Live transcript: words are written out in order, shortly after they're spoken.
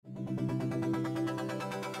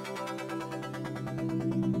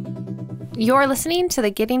You're listening to the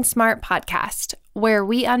Getting Smart podcast, where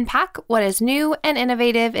we unpack what is new and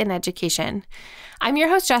innovative in education. I'm your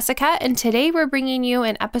host, Jessica, and today we're bringing you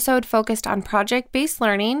an episode focused on project-based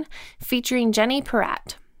learning featuring Jenny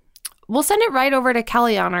Pieratt. We'll send it right over to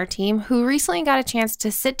Kelly on our team, who recently got a chance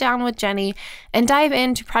to sit down with Jenny and dive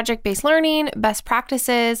into project-based learning, best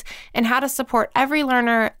practices, and how to support every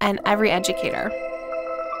learner and every educator.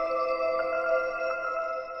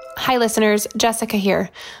 Hi listeners, Jessica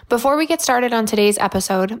here. Before we get started on today's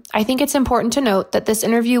episode, I think it's important to note that this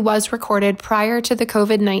interview was recorded prior to the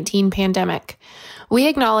COVID-19 pandemic. We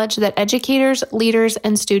acknowledge that educators, leaders,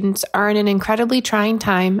 and students are in an incredibly trying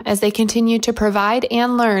time as they continue to provide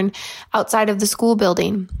and learn outside of the school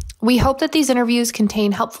building. We hope that these interviews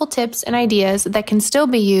contain helpful tips and ideas that can still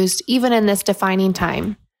be used even in this defining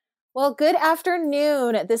time. Well, good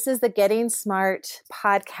afternoon. This is the Getting Smart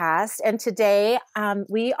podcast. And today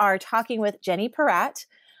we are talking with Jenny Pieratt.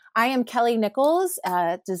 I am Kelly Nichols,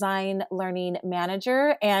 Design Learning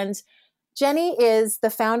Manager. And Jenny is the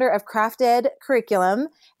founder of Crafted Curriculum.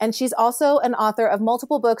 And she's also an author of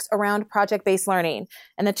multiple books around project-based learning.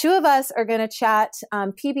 And the two of us are going to chat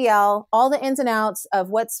PBL, all the ins and outs of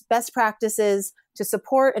what's best practices to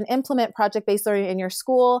support and implement project-based learning in your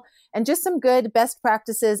school, and just some good best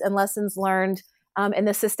practices and lessons learned in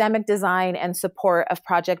the systemic design and support of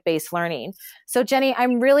project-based learning. So Jenny,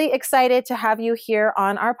 I'm really excited to have you here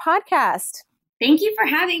on our podcast. Thank you for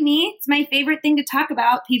having me. It's my favorite thing to talk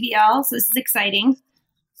about, PBL, so this is exciting.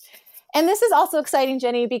 And this is also exciting,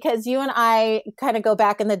 Jenny, because you and I kind of go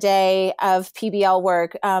back in the day of PBL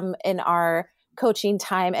work in our coaching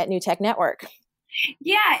time at New Tech Network.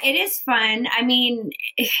 Yeah, it is fun. I mean,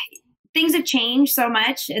 things have changed so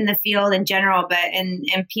much in the field in general, but in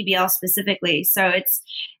PBL specifically. So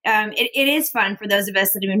it is fun for those of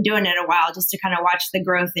us that have been doing it a while, just to kind of watch the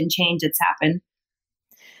growth and change that's happened.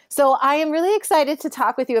 So I am really excited to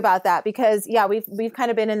talk with you about that because, yeah, we've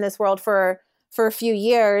kind of been in this world for a few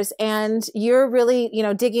years, and you're really,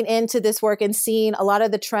 digging into this work and seeing a lot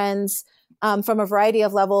of the trends from a variety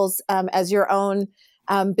of levels as your own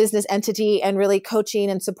business entity, and really coaching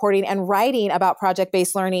and supporting and writing about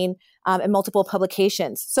project-based learning in multiple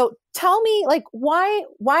publications. So tell me, why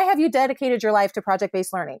have you dedicated your life to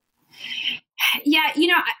project-based learning? Yeah,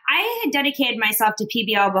 I had dedicated myself to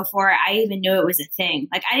PBL before I even knew it was a thing.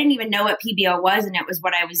 I didn't even know what PBL was, and it was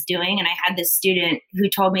what I was doing. And I had this student who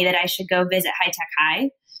told me that I should go visit High Tech High.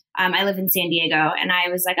 I live in San Diego, and I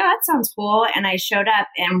was like, oh, that sounds cool. And I showed up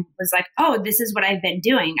and was like, oh, this is what I've been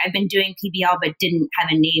doing. I've been doing PBL, but didn't have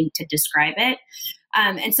a name to describe it.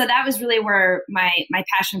 And so that was really where my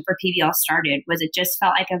passion for PBL started. Was it just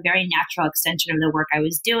felt like a very natural extension of the work I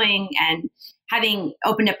was doing. And having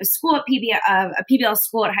opened up a school at a PBL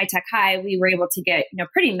school at High Tech High, we were able to get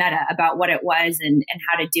pretty meta about what it was and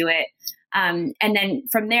how to do it. And then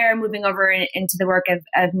from there, moving over into the work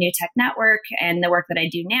of New Tech Network and the work that I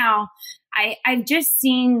do now, I've just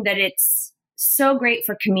seen that it's so great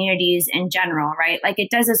for communities in general, right?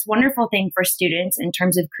 It does this wonderful thing for students in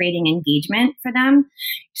terms of creating engagement for them.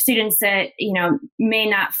 Students that, may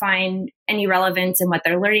not find any relevance in what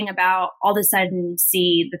they're learning about, all of a sudden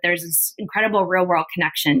see that there's this incredible real world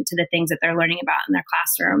connection to the things that they're learning about in their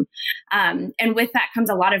classroom. And with that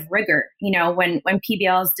comes a lot of rigor. When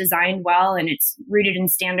PBL is designed well and it's rooted in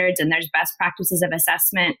standards and there's best practices of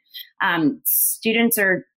assessment, students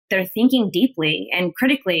they're thinking deeply and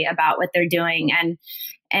critically about what they're doing.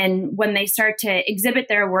 And when they start to exhibit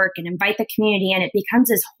their work and invite the community in, it becomes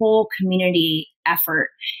this whole community effort.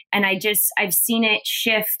 And I've seen it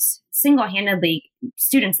shift single-handedly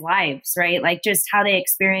students' lives, right? Just how they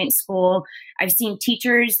experience school. I've seen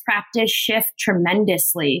teachers' practice shift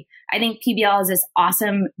tremendously. I think PBL is this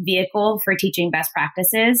awesome vehicle for teaching best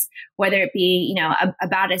practices, whether it be,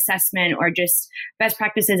 about assessment or just best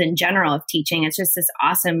practices in general of teaching. It's just this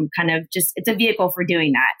awesome kind of it's a vehicle for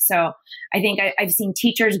doing that. So I think I've seen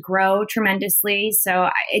teachers grow tremendously. So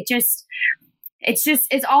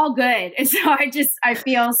it's all good. And so I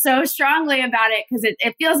feel so strongly about it because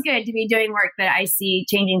it feels good to be doing work that I see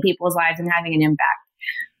changing people's lives and having an impact.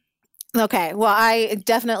 Okay. Well, I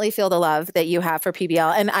definitely feel the love that you have for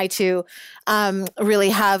PBL. And I too really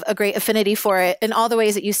have a great affinity for it in all the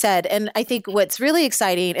ways that you said. And I think what's really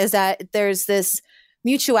exciting is that there's this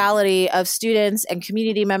mutuality of students and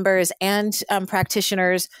community members and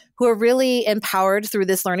practitioners who are really empowered through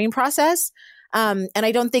this learning process. And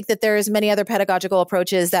I don't think that there's many other pedagogical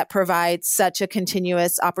approaches that provide such a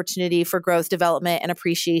continuous opportunity for growth, development, and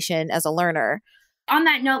appreciation as a learner. On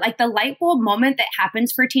that note, the light bulb moment that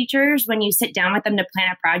happens for teachers when you sit down with them to plan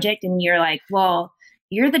a project and you're like, well,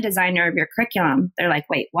 you're the designer of your curriculum. They're like,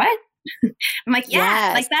 wait, what? I'm like,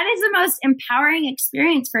 yeah, Yes. like that is the most empowering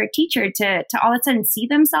experience for a teacher to all of a sudden see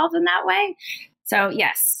themselves in that way. So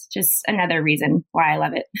yes, just another reason why I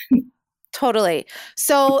love it. Totally.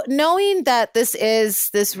 So knowing that this is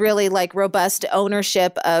this really like robust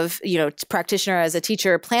ownership of, practitioner as a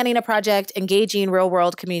teacher, planning a project, engaging real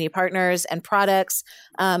world community partners and products,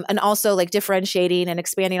 and also like differentiating and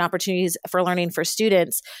expanding opportunities for learning for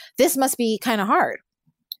students, this must be kind of hard.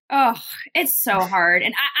 Oh, it's so hard.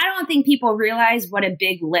 And I don't think people realize what a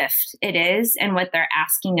big lift it is and what they're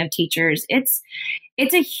asking of teachers. It's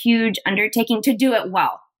a huge undertaking to do it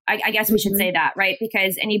well. I guess we should say that, right?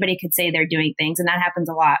 Because anybody could say they're doing things, and that happens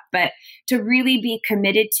a lot. But to really be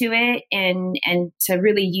committed to it and to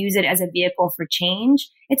really use it as a vehicle for change,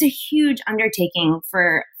 it's a huge undertaking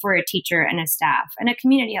for a teacher and a staff and a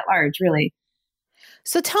community at large, really.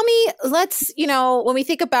 So tell me, let's, when we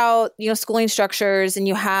think about, schooling structures and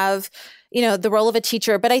you have, the role of a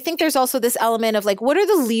teacher, but I think there's also this element of like, what are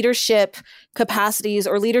the leadership capacities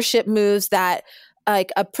or leadership moves that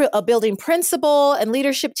like a building principal and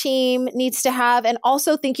leadership team needs to have, and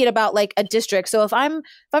also thinking about like a district. So if I'm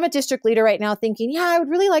a district leader right now thinking, yeah, I would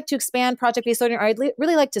really like to expand project-based learning, or I'd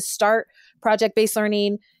really like to start project-based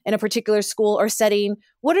learning in a particular school or setting,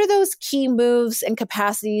 what are those key moves and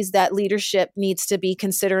capacities that leadership needs to be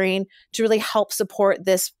considering to really help support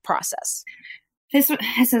this process? This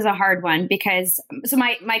is a hard one because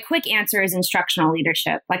my quick answer is instructional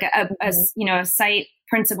leadership. Like a site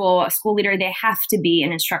principal, a school leader, they have to be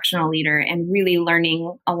an instructional leader and really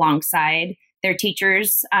learning alongside their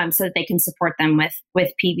teachers so that they can support them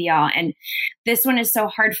with PBL. And this one is so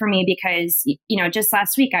hard for me because, just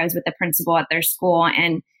last week I was with the principal at their school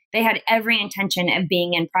and they had every intention of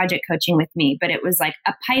being in project coaching with me, but it was like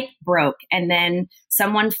a pipe broke and then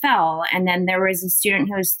someone fell. And then there was a student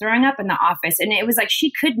who was throwing up in the office. And it was like,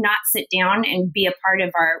 she could not sit down and be a part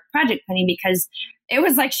of our project planning because it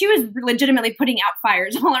was like she was legitimately putting out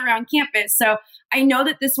fires all around campus. So I know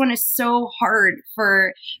that this one is so hard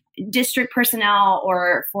for district personnel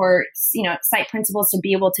or for site principals to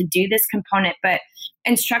be able to do this component, but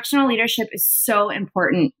instructional leadership is so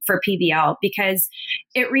important for PBL because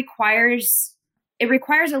it requires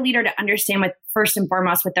a leader to understand first and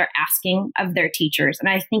foremost what they're asking of their teachers. And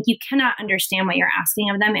I think you cannot understand what you're asking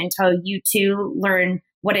of them until you too learn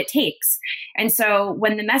what it takes. And so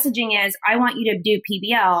when the messaging is, I want you to do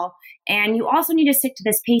PBL, and you also need to stick to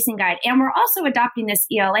this pacing guide, and we're also adopting this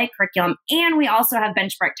ELA curriculum, and we also have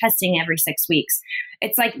benchmark testing every 6 weeks.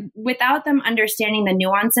 It's like without them understanding the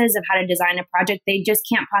nuances of how to design a project, they just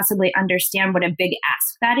can't possibly understand what a big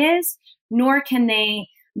ask that is, nor can they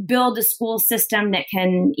build a school system that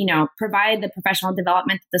can, provide the professional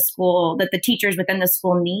development that the teachers within the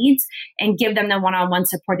school needs and give them the one-on-one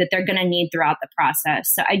support that they're going to need throughout the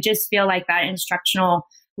process. So I just feel like that instructional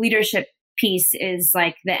leadership piece is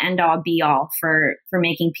like the end all be all for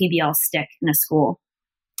making PBL stick in a school.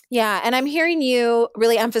 Yeah. And I'm hearing you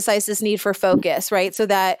really emphasize this need for focus, right? So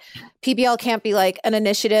that PBL can't be like an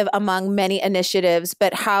initiative among many initiatives,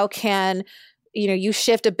 but how can you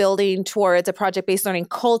shift a building towards a project-based learning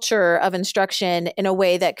culture of instruction in a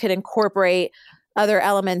way that could incorporate other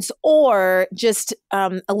elements or just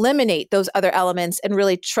eliminate those other elements and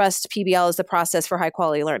really trust PBL as the process for high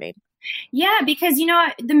quality learning. Yeah, because,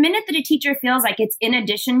 the minute that a teacher feels like it's in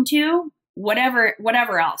addition to whatever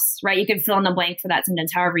else, right? You can fill in the blank for that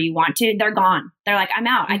sentence however you want to. They're gone. They're like, I'm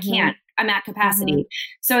out. I can't. I'm at capacity.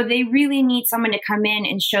 So they really need someone to come in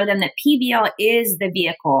and show them that PBL is the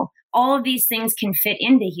vehicle. All of these things can fit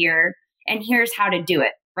into here, and here's how to do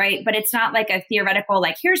it, right? But it's not like a theoretical,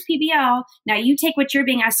 like, here's PBL, now you take what you're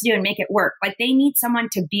being asked to do and make it work. Like, they need someone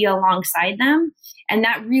to be alongside them, and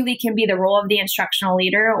that really can be the role of the instructional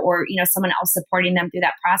leader or, someone else supporting them through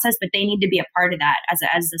that process, but they need to be a part of that as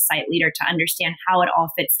the site leader to understand how it all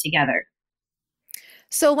fits together.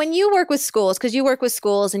 So when you work with schools, because you work with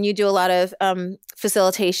schools and you do a lot of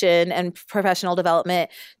facilitation and professional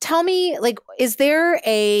development, tell me, like, is there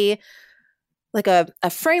a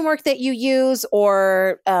framework that you use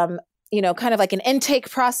or, kind of like an intake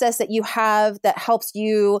process that you have that helps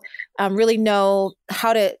you really know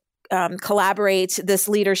how to collaborate this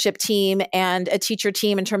leadership team and a teacher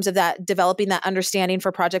team in terms of that, developing that understanding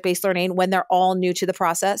for project-based learning when they're all new to the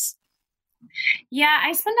process? Yeah,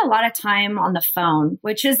 I spend a lot of time on the phone,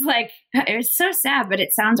 which is like, it's so sad, but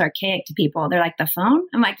it sounds archaic to people. They're like, the phone?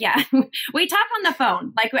 I'm like, yeah, we talk on the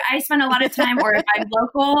phone. Like, I spend a lot of time, or if I'm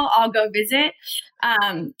local, I'll go visit.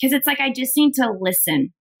 Because it's like, I just need to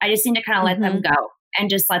listen. I just need to kind of let them go. and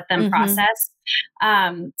just let them process.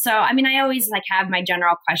 So, I mean, I always like have my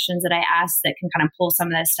general questions that I ask that can kind of pull some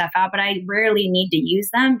of this stuff out, but I rarely need to use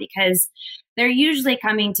them because they're usually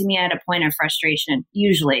coming to me at a point of frustration.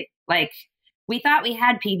 Usually, like, we thought we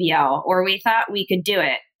had PBL or we thought we could do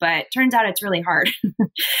it, but turns out it's really hard.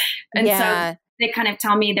 And so they kind of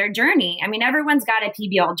tell me their journey. I mean, everyone's got a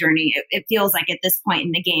PBL journey. It feels like at this point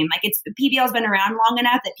in the game, like PBL's been around long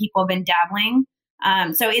enough that people have been dabbling.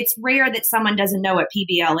 So it's rare that someone doesn't know what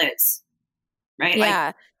PBL is, right?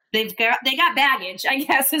 Yeah. Like they got baggage, I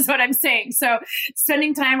guess is what I'm saying. So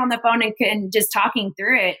spending time on the phone and just talking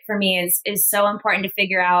through it for me is so important to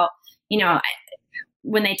figure out,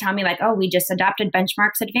 when they tell me like, oh, we just adopted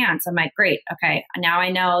Benchmarks Advanced, I'm like, great. Okay. Now I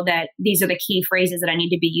know that these are the key phrases that I need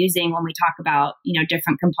to be using when we talk about,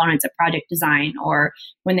 different components of project design. Or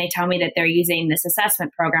when they tell me that they're using this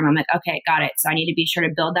assessment program, I'm like, okay, got it. So I need to be sure to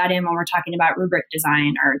build that in when we're talking about rubric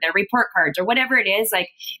design or their report cards or whatever it is. Like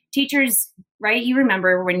teachers, right? You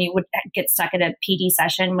remember when you would get stuck at a PD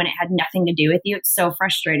session when it had nothing to do with you. It's so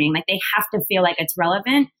frustrating. Like they have to feel like it's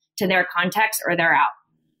relevant to their context or they're out.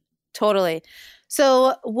 Totally.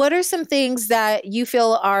 So what are some things that you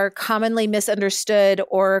feel are commonly misunderstood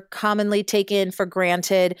or commonly taken for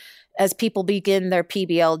granted as people begin their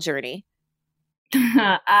PBL journey?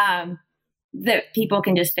 That people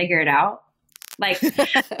can just figure it out. Like,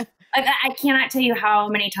 I cannot tell you how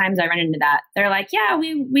many times I run into that. They're like, yeah,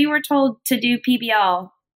 we were told to do PBL.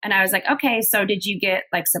 And I was like, okay, so did you get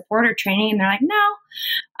like support or training? And they're like,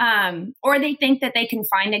 no. Or they think that they can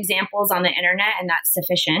find examples on the internet and that's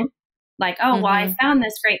sufficient. Like, oh, well, I found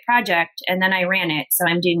this great project and then I ran it. So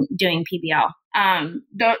I'm doing PBL. And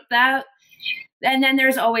then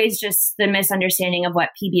there's always just the misunderstanding of what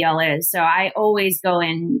PBL is. So I always go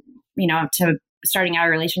in, to starting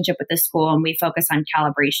our relationship with the school and we focus on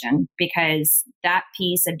calibration because that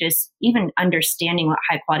piece of just even understanding what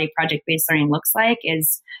high quality project-based learning looks like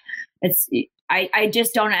I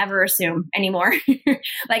just don't ever assume anymore.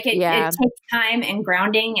 Like it takes time and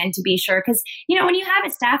grounding and to be sure. Cause when you have a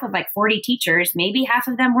staff of like 40 teachers, maybe half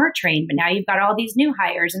of them were trained, but now you've got all these new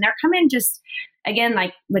hires and they're coming just again,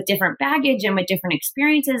 like with different baggage and with different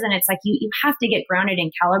experiences. And it's like, you have to get grounded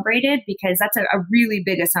and calibrated because that's a really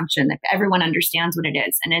big assumption that everyone understands what it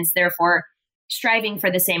is and is therefore striving for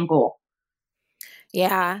the same goal.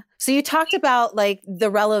 Yeah. So you talked about like the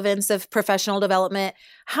relevance of professional development.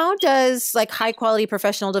 How does like high quality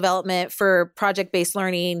professional development for project-based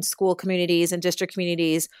learning, school communities and district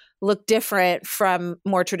communities look different from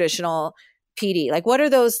more traditional PD? Like what are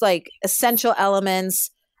those like essential elements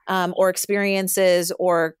or experiences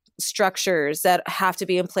or structures that have to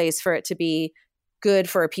be in place for it to be good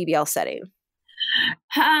for a PBL setting?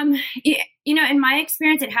 In my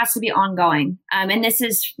experience, it has to be ongoing. And this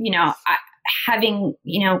is, having,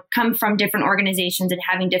 come from different organizations and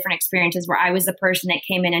having different experiences where I was the person that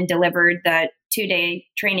came in and delivered the 2-day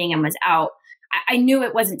training and was out. I knew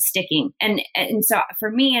it wasn't sticking. And so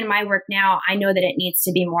for me in my work now, I know that it needs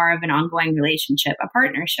to be more of an ongoing relationship, a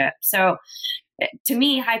partnership. So to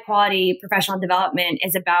me, high quality professional development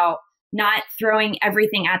is about not throwing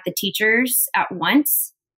everything at the teachers at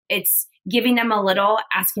once. It's giving them a little,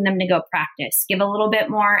 asking them to go practice, give a little bit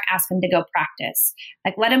more, ask them to go practice,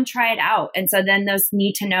 like let them try it out. And so then those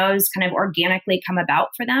need to knows kind of organically come about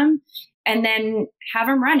for them and then have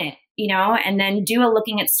them run it, and then do a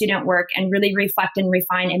looking at student work and really reflect and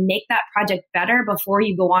refine and make that project better before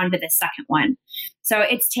you go on to the second one. So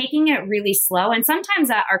it's taking it really slow. And sometimes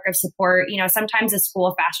that arc of support, sometimes a school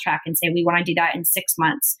will fast track and say, we want to do that in 6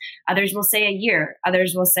 months. Others will say a year.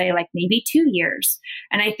 Others will say like maybe 2 years.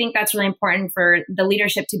 And I think that's really important for the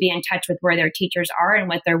leadership to be in touch with where their teachers are and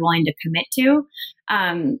what they're willing to commit to.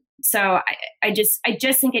 So I just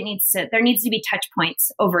think there needs to be touch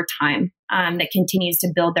points over time that continues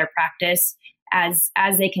to build their practice as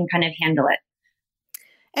they can kind of handle it.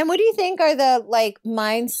 And what do you think are the like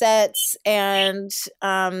mindsets and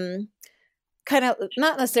kind of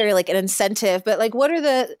not necessarily like an incentive, but like what are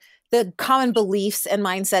the common beliefs and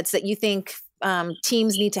mindsets that you think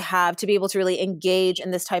teams need to have to be able to really engage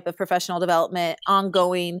in this type of professional development,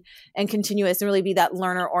 ongoing and continuous, and really be that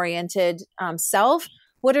learner-oriented self?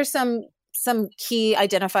 What are some key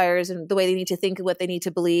identifiers and the way they need to think, what they need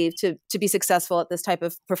to believe to be successful at this type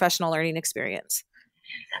of professional learning experience?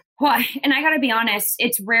 Well, and I got to be honest,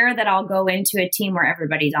 it's rare that I'll go into a team where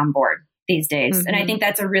everybody's on board these days. Mm-hmm. And I think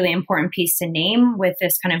that's a really important piece to name with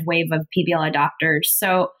this kind of wave of PBL adopters.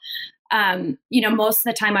 So, most of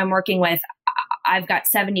the time I'm working with, I've got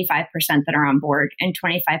 75% that are on board and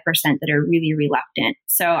 25% that are really reluctant.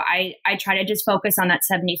 So I try to just focus on that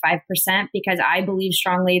 75% because I believe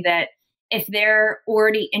strongly that if they're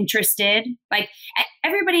already interested, like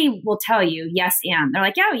everybody will tell you yes, and they're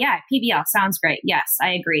like, oh yeah, PBL sounds great. Yes,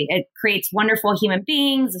 I agree. It creates wonderful human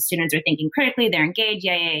beings. The students are thinking critically. They're engaged.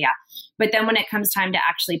 Yeah. But then when it comes time to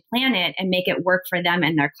actually plan it and make it work for them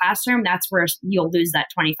in their classroom, that's where you'll lose that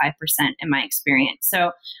 25% in my experience.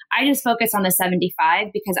 So I just focus on the 75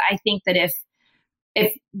 because I think that if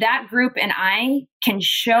that group and I can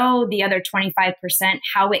show the other 25%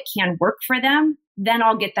 how it can work for them, then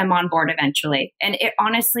I'll get them on board eventually. And it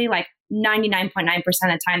honestly, like 99.9% of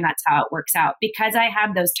the time, that's how it works out. Because I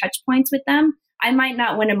have those touch points with them, I might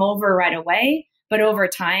not win them over right away, but over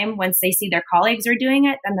time, once they see their colleagues are doing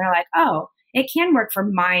it, then they're like, oh, it can work for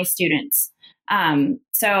my students.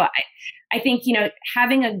 So I think,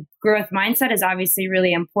 having a growth mindset is obviously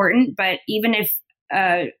really important, but even if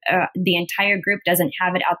the entire group doesn't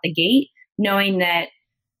have it out the gate, knowing that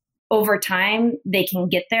over time they can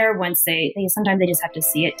get there once they sometimes they just have to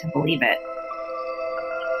see it to believe it.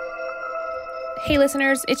 Hey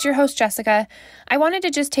listeners, it's your host Jessica. I wanted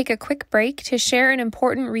to just take a quick break to share an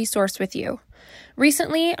important resource with you.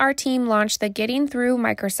 Recently, our team launched the Getting Through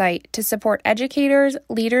microsite to support educators,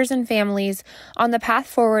 leaders, and families on the path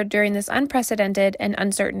forward during this unprecedented and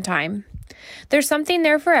uncertain time. There's something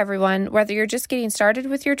there for everyone, whether you're just getting started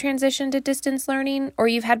with your transition to distance learning or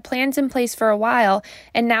you've had plans in place for a while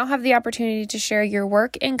and now have the opportunity to share your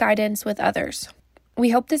work and guidance with others.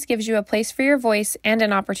 We hope this gives you a place for your voice and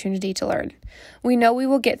an opportunity to learn. We know we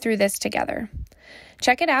will get through this together.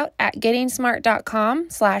 Check it out at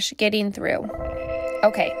gettingsmart.com/gettingthrough.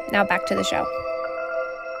 Okay, now back to the show.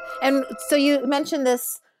 And so you mentioned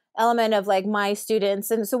this element of like my students.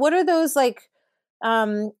 And so what are those like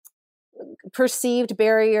perceived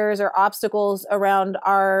barriers or obstacles around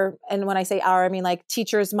our, and when I say our, I mean like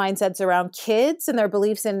teachers' mindsets around kids and their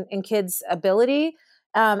beliefs in kids' ability?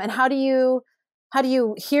 And how do you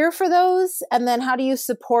hear for those? And then how do you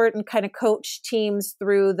support and kind of coach teams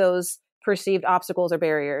through those perceived obstacles or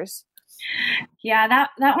barriers? Yeah,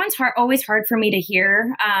 that one's always hard for me to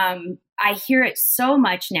hear. I hear it so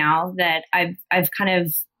much now that I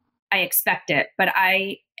expect it, but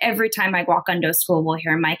every time I walk into a school, we'll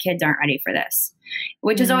hear my kids aren't ready for this,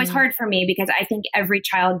 which is always hard for me because I think every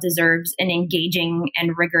child deserves an engaging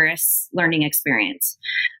and rigorous learning experience.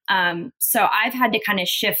 So I've had to kind of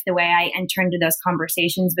shift the way I enter into those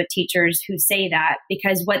conversations with teachers who say that,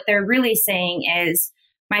 because what they're really saying is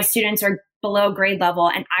my students are below grade level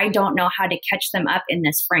and I don't know how to catch them up in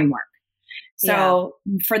this framework. So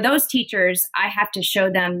for those teachers, I have to show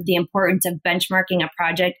them the importance of benchmarking a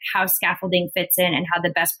project, how scaffolding fits in, and how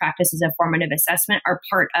the best practices of formative assessment are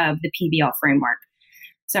part of the PBL framework.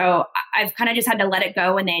 So I've kind of just had to let it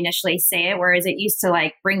go when they initially say it, whereas it used to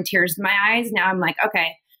like bring tears to my eyes. Now I'm like,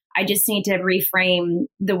 okay, I just need to reframe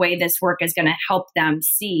the way this work is going to help them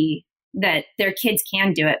see that their kids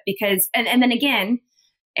can do it. Because, and then again,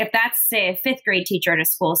 if that's, say, a fifth grade teacher at a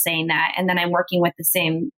school saying that, and then I'm working with the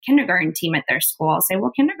same kindergarten team at their school, I'll say,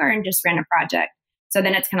 well, kindergarten just ran a project. So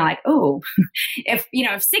then it's kind of like, oh, if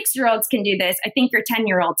 6-year-olds can do this, I think your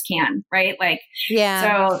 10-year-olds can, right? Like, yeah.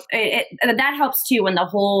 So that helps too when the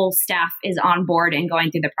whole staff is on board and going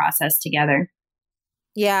through the process together.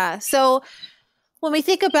 Yeah. So when we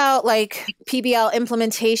think about like PBL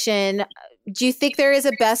implementation, do you think there is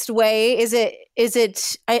a best way? Is it,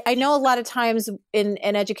 I know a lot of times in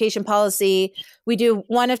education policy, we do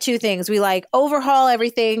one of two things. We like overhaul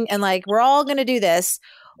everything and like, we're all going to do this,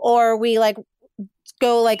 or we like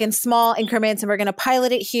go like in small increments and we're going to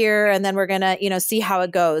pilot it here. And then we're going to, see how it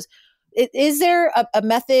goes. Is there a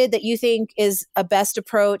method that you think is a best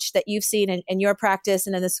approach that you've seen in your practice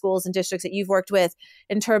and in the schools and districts that you've worked with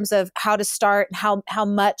in terms of how to start, how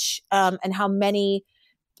much and how many,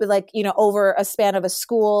 like, over a span of a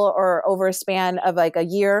school or over a span of like a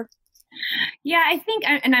year? Yeah, I think,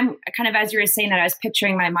 and I'm kind of, as you were saying that, I was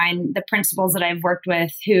picturing in my mind the principals that I've worked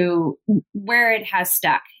with where it has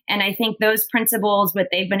stuck. And I think those principals, what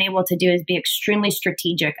they've been able to do is be extremely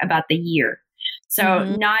strategic about the year. So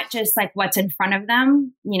not just like what's in front of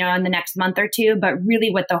them, in the next month or two, but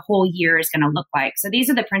really what the whole year is going to look like. So these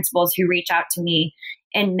are the principals who reach out to me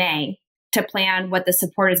in May to plan what the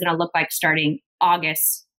support is going to look like starting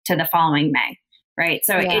August to the following May, right?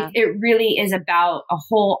 So it really is about a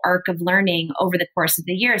whole arc of learning over the course of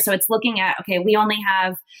the year. So it's looking at, okay, we only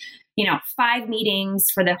have 5 meetings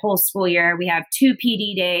for the whole school year. We have 2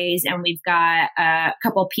 PD days and we've got a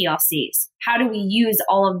couple PLCs. How do we use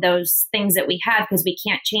all of those things that we have? Because we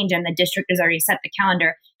can't change them. The district has already set the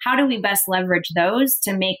calendar. How do we best leverage those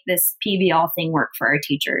to make this PBL thing work for our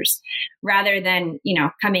teachers? Rather than,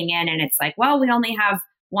 coming in and it's like, well, we only have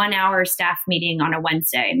 1 hour staff meeting on a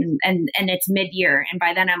Wednesday, and it's mid-year. And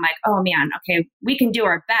by then I'm like, oh man, okay, we can do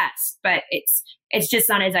our best, but it's just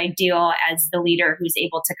not as ideal as the leader who's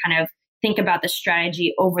able to kind of think about the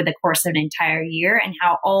strategy over the course of an entire year and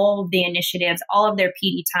how all of the initiatives, all of their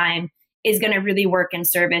PD time is going to really work in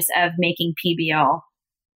service of making PBL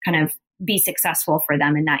kind of be successful for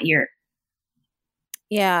them in that year.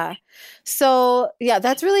 Yeah. So yeah,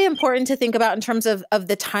 that's really important to think about in terms of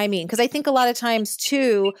the timing. Because I think a lot of times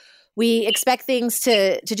too, we expect things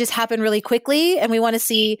to just happen really quickly and we want to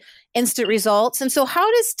see instant results. And so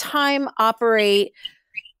how does time operate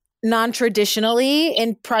non-traditionally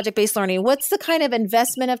in project-based learning? What's the kind of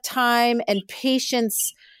investment of time and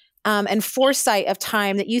patience and foresight of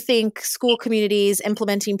time that you think school communities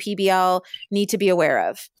implementing PBL need to be aware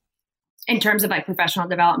of? In terms of like professional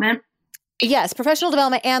development? Yes, professional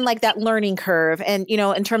development and like that learning curve and, you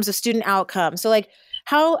know, in terms of student outcomes. So like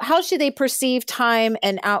how should they perceive time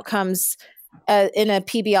and outcomes in a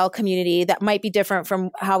PBL community that might be different from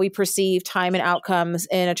how we perceive time and outcomes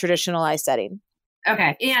in a traditionalized setting?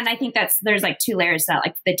 Okay. Yeah, and I think there's like two layers to that,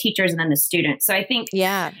 like the teachers and then the students. So I think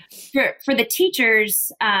for the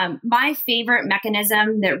teachers, my favorite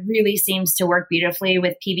mechanism that really seems to work beautifully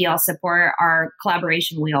with PBL support are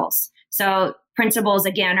collaboration wheels. So principals,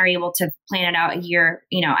 again, are able to plan it out a year,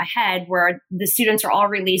 ahead, where the students are all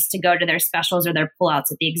released to go to their specials or their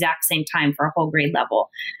pullouts at the exact same time for a whole grade level.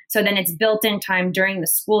 So then it's built in time during the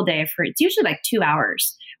school day it's usually like 2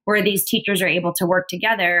 hours where these teachers are able to work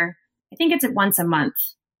together. I think it's once a month,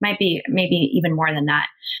 might be maybe even more than that.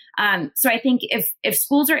 So I think if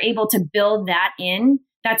schools are able to build that in,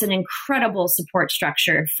 that's an incredible support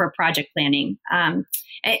structure for project planning. And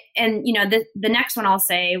the next one I'll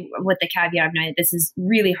say with the caveat of knowing that this is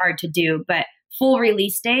really hard to do, but full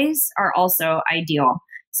release days are also ideal.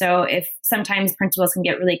 So if sometimes principals can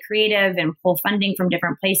get really creative and pull funding from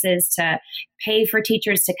different places to pay for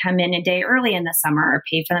teachers to come in a day early in the summer or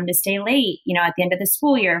pay for them to stay late, at the end of the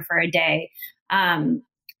school year for a day. And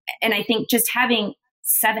I think just having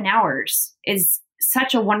 7 hours is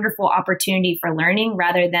such a wonderful opportunity for learning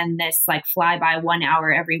rather than this like fly by 1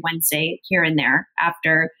 hour every Wednesday here and there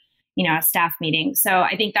after, a staff meeting. So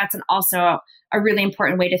I think that's also a really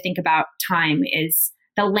important way to think about time is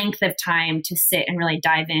the length of time to sit and really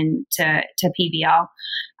dive in to PBL.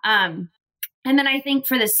 And then I think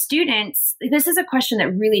for the students, this is a question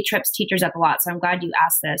that really trips teachers up a lot. So I'm glad you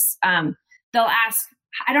asked this. They'll ask,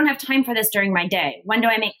 I don't have time for this during my day. When do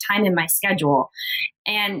I make time in my schedule?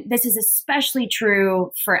 And this is especially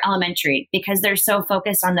true for elementary because they're so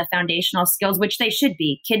focused on the foundational skills, which they should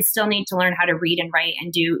be. Kids still need to learn how to read and write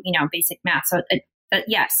and do, basic math. So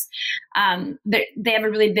yes, they have a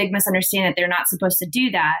really big misunderstanding that they're not supposed to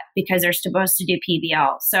do that because they're supposed to do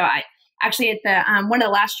PBL. So I actually at the one of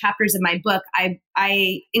the last chapters of my book,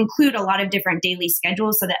 I include a lot of different daily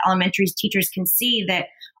schedules so that elementary teachers can see that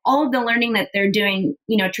all of the learning that they're doing,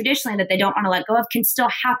 traditionally that they don't want to let go of can still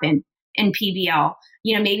happen in PBL.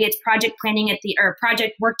 Maybe it's project planning or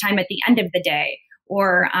project work time at the end of the day,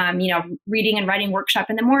 or, reading and writing workshop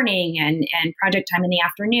in the morning and project time in the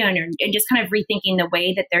afternoon, and just kind of rethinking the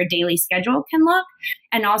way that their daily schedule can look.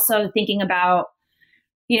 And also thinking about,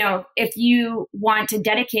 if you want to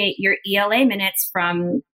dedicate your ELA minutes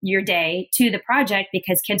from your day to the project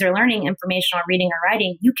because kids are learning informational reading or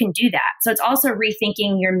writing, you can do that. So it's also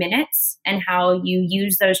rethinking your minutes and how you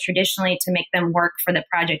use those traditionally to make them work for the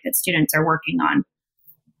project that students are working on.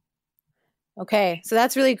 Okay, so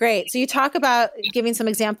that's really great. So you talk about giving some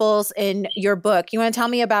examples in your book. You want to tell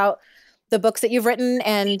me about the books that you've written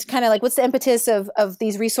and kind of like what's the impetus of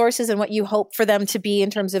these resources and what you hope for them to be in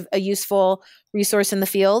terms of a useful resource in the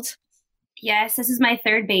field? Yes, this is my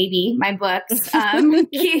third baby, my books.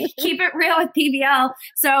 Keep it real with PBL.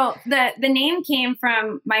 So the name came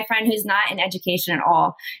from my friend who's not in education at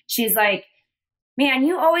all. She's like, man,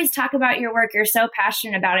 you always talk about your work. You're so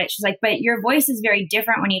passionate about it. She's like, but your voice is very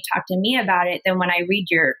different when you talk to me about it than when I read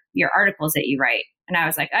your articles that you write. And I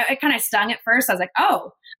was like, I kind of stung at first. I was like,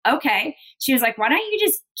 oh, okay. She was like, why don't you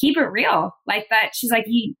just keep it real like that? She's like,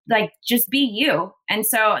 just be you. And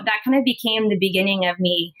so that kind of became the beginning of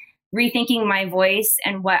me rethinking my voice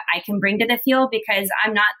and what I can bring to the field, because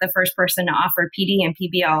I'm not the first person to offer PD and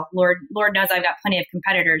PBL. Lord knows I've got plenty of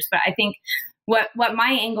competitors, but I think what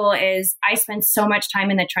my angle is, I spend so much time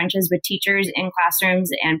in the trenches with teachers in classrooms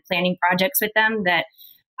and planning projects with them that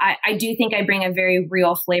I do think I bring a very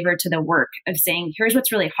real flavor to the work of saying, here's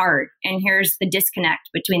what's really hard. And here's the disconnect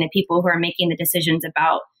between the people who are making the decisions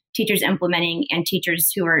about teachers implementing and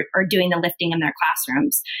teachers who are doing the lifting in their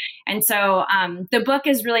classrooms. And so the book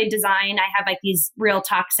is really designed. I have like these real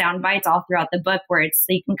talk sound bites all throughout the book where it's,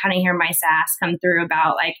 so you can kind of hear my sass come through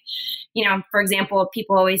about like, for example,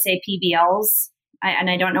 people always say PBLs, and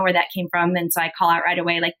I don't know where that came from. And so I call out right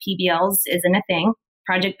away, like PBLs isn't a thing.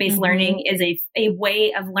 Project-based learning is a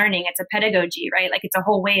way of learning. It's a pedagogy, right? Like it's a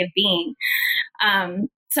whole way of being.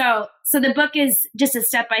 So the book is just a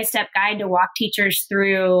step-by-step guide to walk teachers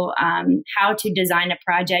through how to design a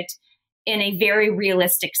project in a very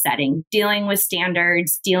realistic setting, dealing with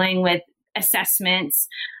standards, dealing with assessments.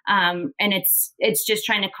 And it's just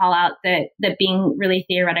trying to call out that being really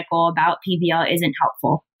theoretical about PBL isn't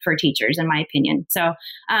helpful for teachers, in my opinion. So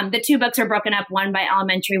the two books are broken up, one by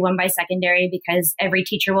elementary, one by secondary, because every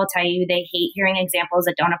teacher will tell you they hate hearing examples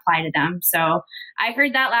that don't apply to them. So I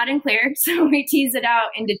heard that loud and clear. So we tease it out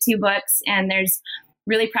into two books, and there's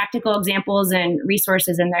really practical examples and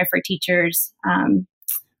resources in there for teachers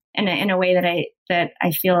in a way that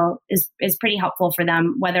I feel is pretty helpful for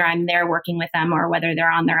them, whether I'm there working with them or whether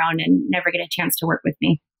they're on their own and never get a chance to work with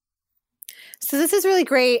me. So this is really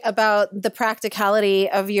great about the practicality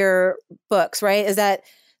of your books, right? Is that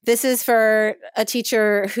this is for a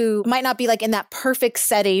teacher who might not be like in that perfect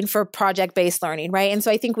setting for project-based learning, right? And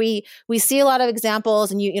so I think we see a lot of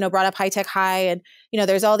examples, and you brought up High Tech High, and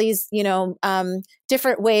there's all these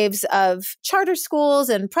different waves of charter schools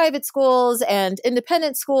and private schools and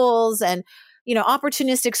independent schools and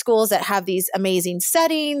opportunistic schools that have these amazing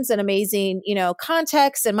settings and amazing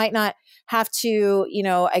contexts and might not have to,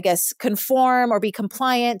 I guess, conform or be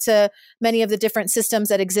compliant to many of the different systems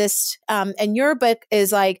that exist. And your book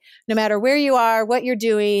is like, no matter where you are, what you're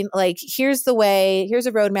doing, like, here's the way, here's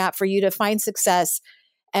a roadmap for you to find success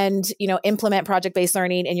and, implement project-based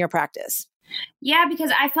learning in your practice. Yeah,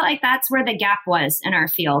 because I felt like that's where the gap was in our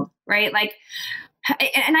field, right? Like,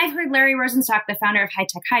 and I've heard Larry Rosenstock, the founder of High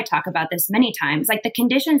Tech High, talk about this many times. Like the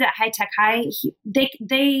conditions at High Tech High,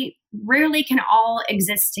 they rarely can all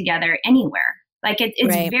exist together anywhere. Like it's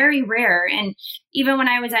right. very rare. And even when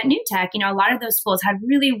I was at New Tech, a lot of those schools had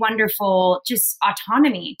really wonderful just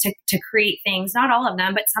autonomy to create things. Not all of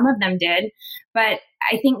them, but some of them did. But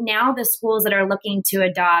I think now the schools that are looking to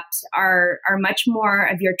adopt are much more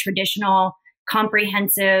of your traditional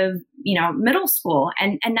comprehensive, middle school.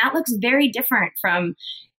 And that looks very different from,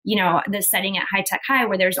 the setting at High Tech High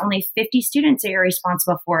where there's only 50 students that you're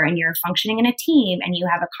responsible for and you're functioning in a team and you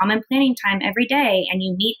have a common planning time every day and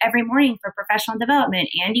you meet every morning for professional development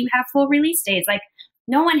and you have full release days. Like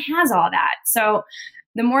no one has all that. So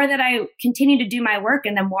the more that I continued to do my work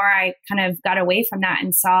and the more I kind of got away from that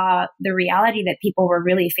and saw the reality that people were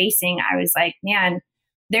really facing, I was like, man,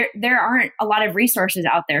 there aren't a lot of resources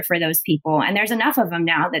out there for those people. And there's enough of them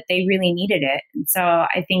now that they really needed it. And so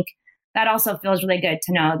I think that also feels really good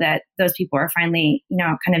to know that those people are finally,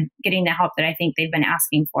 kind of getting the help that I think they've been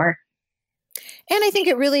asking for. And I think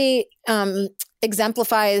it really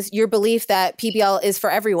exemplifies your belief that PBL is for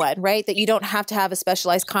everyone, right? That you don't have to have a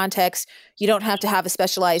specialized context. You don't have to have a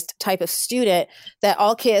specialized type of student, that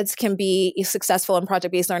all kids can be successful in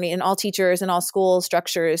project-based learning and all teachers and all school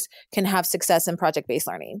structures can have success in project-based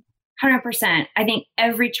learning. 100%. I think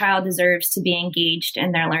every child deserves to be engaged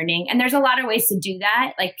in their learning. And there's a lot of ways to do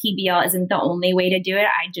that. Like PBL isn't the only way to do it.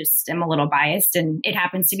 I just am a little biased and it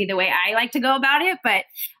happens to be the way I like to go about it. But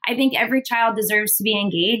I think every child deserves to be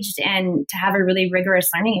engaged and to have a really rigorous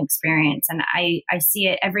learning experience. And I see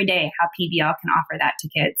it every day how PBL can offer that to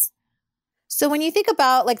kids. So when you think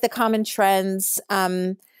about like the common trends,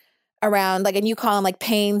 around like, and you call them like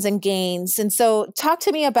pains and gains. And so talk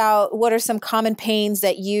to me about what are some common pains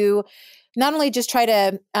that you not only just try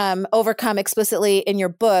to overcome explicitly in your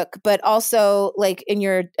book, but also like in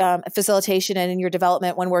your facilitation and in your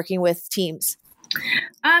development when working with teams.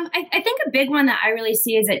 I think a big one that I really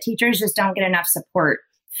see is that teachers just don't get enough support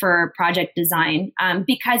for project design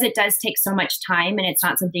because it does take so much time and it's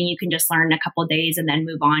not something you can just learn in a couple of days and then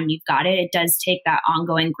move on. You've got it. It does take that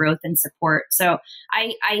ongoing growth and support. So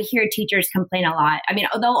I hear teachers complain a lot. I mean,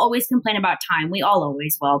 they'll always complain about time. We all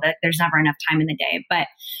always will, that there's never enough time in the day. But,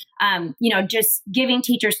 just giving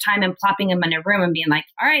teachers time and plopping them in a room and being like,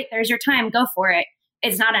 all right, there's your time, go for it.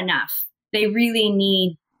 It's not enough. They really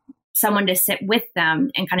need someone to sit with them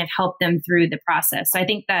and kind of help them through the process. So I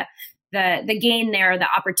think that the gain there, the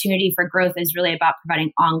opportunity for growth is really about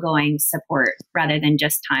providing ongoing support rather than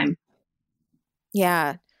just time.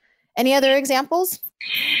 Yeah. Any other examples?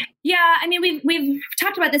 Yeah. I mean, we've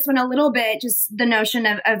talked about this one a little bit, just the notion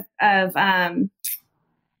of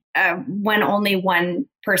when only one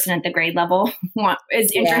person at the grade level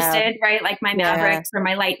is interested, right? Like my Mavericks or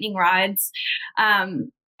my lightning rods.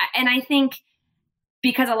 And I think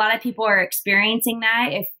because a lot of people are experiencing that.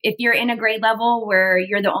 If you're in a grade level where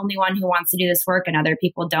you're the only one who wants to do this work and other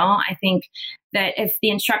people don't, I think that if the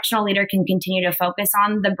instructional leader can continue to focus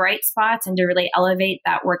on the bright spots and to really elevate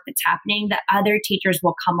that work that's happening, the other teachers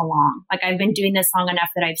will come along. Like, I've been doing this long enough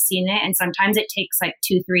that I've seen it, and sometimes it takes like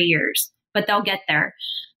 2-3 years, but they'll get there.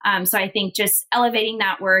 So I think just elevating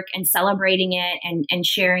that work and celebrating it and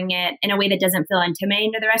sharing it in a way that doesn't feel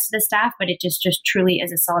intimidating to the rest of the staff, but it just truly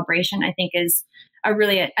is a celebration, I think is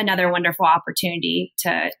another wonderful opportunity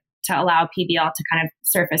to allow PBL to kind of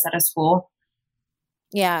surface at a school.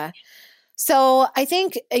 Yeah. So I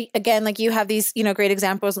think, again, like you have these, great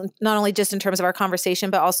examples, not only just in terms of our conversation,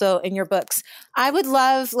 but also in your books. I would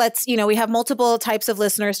love, we have multiple types of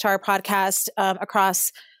listeners to our podcast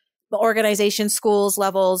across the organization, schools,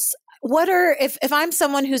 levels. If I'm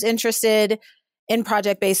someone who's interested in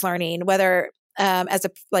project-based learning, whether as a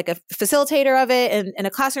facilitator of it in a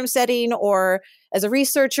classroom setting, or as a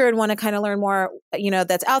researcher and want to kind of learn more,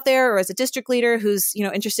 that's out there, or as a district leader who's,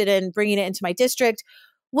 interested in bringing it into my district,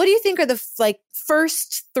 what do you think are the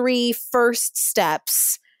first 3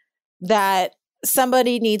 steps that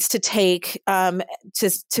somebody needs to take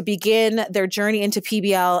to begin their journey into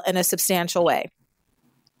PBL in a substantial way?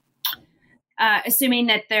 Assuming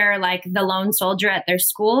that they're like the lone soldier at their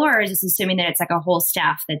school, or is this assuming that it's like a whole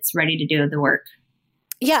staff that's ready to do the work?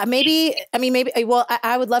 Yeah, maybe. Well,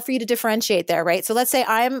 I would love for you to differentiate there, right? So let's say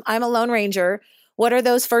I'm a Lone Ranger. What are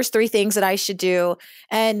those first 3 things that I should do?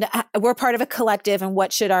 And we're part of a collective, and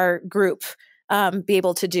what should our group be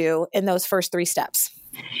able to do in those first 3 steps?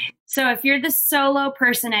 So if you're the solo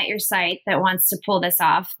person at your site that wants to pull this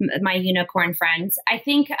off, my unicorn friends, I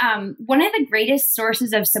think one of the greatest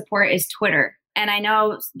sources of support is Twitter. And I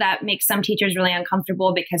know that makes some teachers really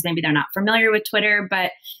uncomfortable because maybe they're not familiar with Twitter,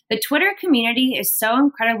 but the Twitter community is so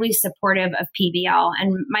incredibly supportive of PBL.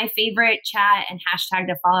 And my favorite chat and hashtag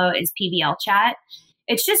to follow is PBL chat.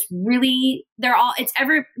 It's just really, they're all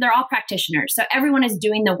practitioners. So everyone is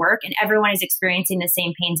doing the work and everyone is experiencing the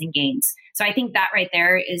same pains and gains. So I think that right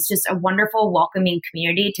there is just a wonderful, welcoming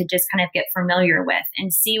community to just kind of get familiar with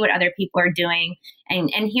and see what other people are doing and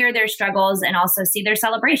hear their struggles and also see their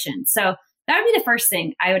celebrations. So that would be the first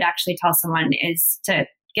thing I would actually tell someone, is to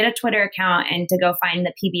get a Twitter account and to go find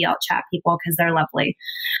the PBL chat people, because they're lovely.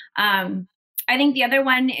 I think the other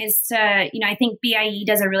one is to, I think BIE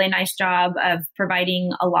does a really nice job of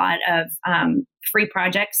providing a lot of free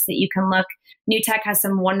projects that you can look. New Tech has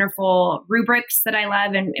some wonderful rubrics that I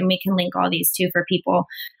love, and we can link all these too for people.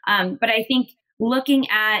 But I think looking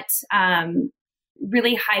at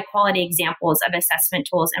really high quality examples of assessment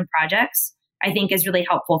tools and projects, I think is really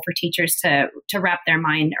helpful for teachers to wrap their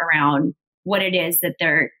mind around what it is that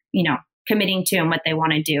they're, committing to and what they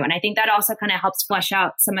want to do. And I think that also kind of helps flesh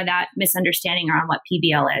out some of that misunderstanding around what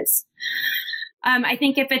PBL is. I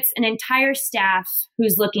think if it's an entire staff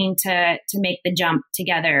who's looking to make the jump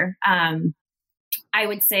together, I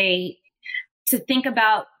would say to think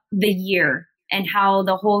about the year and how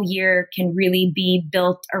the whole year can really be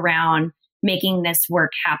built around making this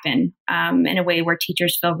work happen in a way where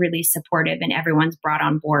teachers feel really supportive and everyone's brought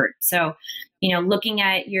on board. So, looking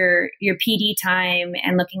at your PD time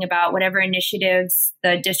and looking about whatever initiatives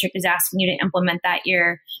the district is asking you to implement that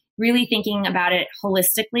year, really thinking about it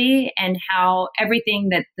holistically and how everything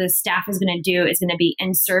that the staff is going to do is going to be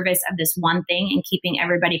in service of this one thing and keeping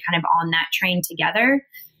everybody kind of on that train together,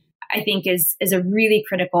 I think is a really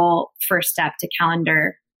critical first step to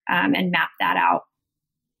calendar and map that out.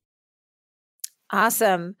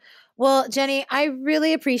 Awesome. Well, Jenny, I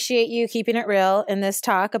really appreciate you keeping it real in this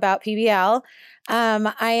talk about PBL.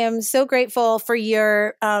 I am so grateful for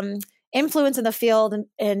your influence in the field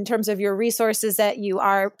in terms of your resources that you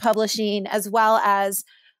are publishing, as well as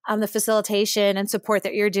the facilitation and support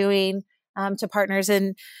that you're doing to partners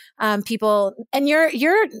and people. And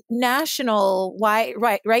you're national, why?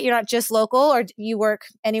 Right? You're not just local, or you work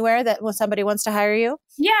anywhere that when somebody wants to hire you?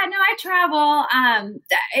 Yeah, no, I travel.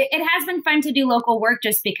 It has been fun to do local work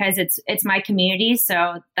just because it's my community.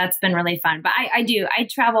 So that's been really fun. But I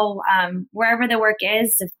travel wherever the work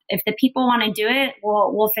is. If the people want to do it,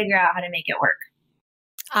 we'll figure out how to make it work.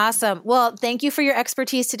 Awesome. Well, thank you for your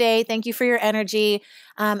expertise today. Thank you for your energy.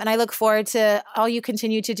 And I look forward to all you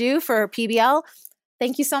continue to do for PBL.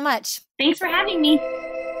 Thank you so much. Thanks for having me.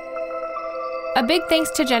 A big thanks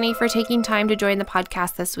to Jenny for taking time to join the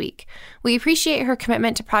podcast this week. We appreciate her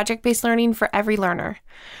commitment to project-based learning for every learner.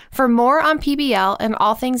 For more on PBL and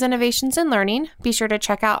all things innovations in learning, be sure to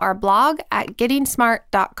check out our blog at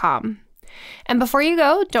gettingsmart.com. And before you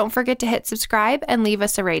go, don't forget to hit subscribe and leave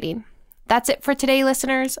us a rating. That's it for today,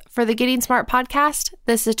 listeners. For the Getting Smart podcast,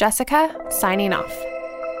 this is Jessica signing off.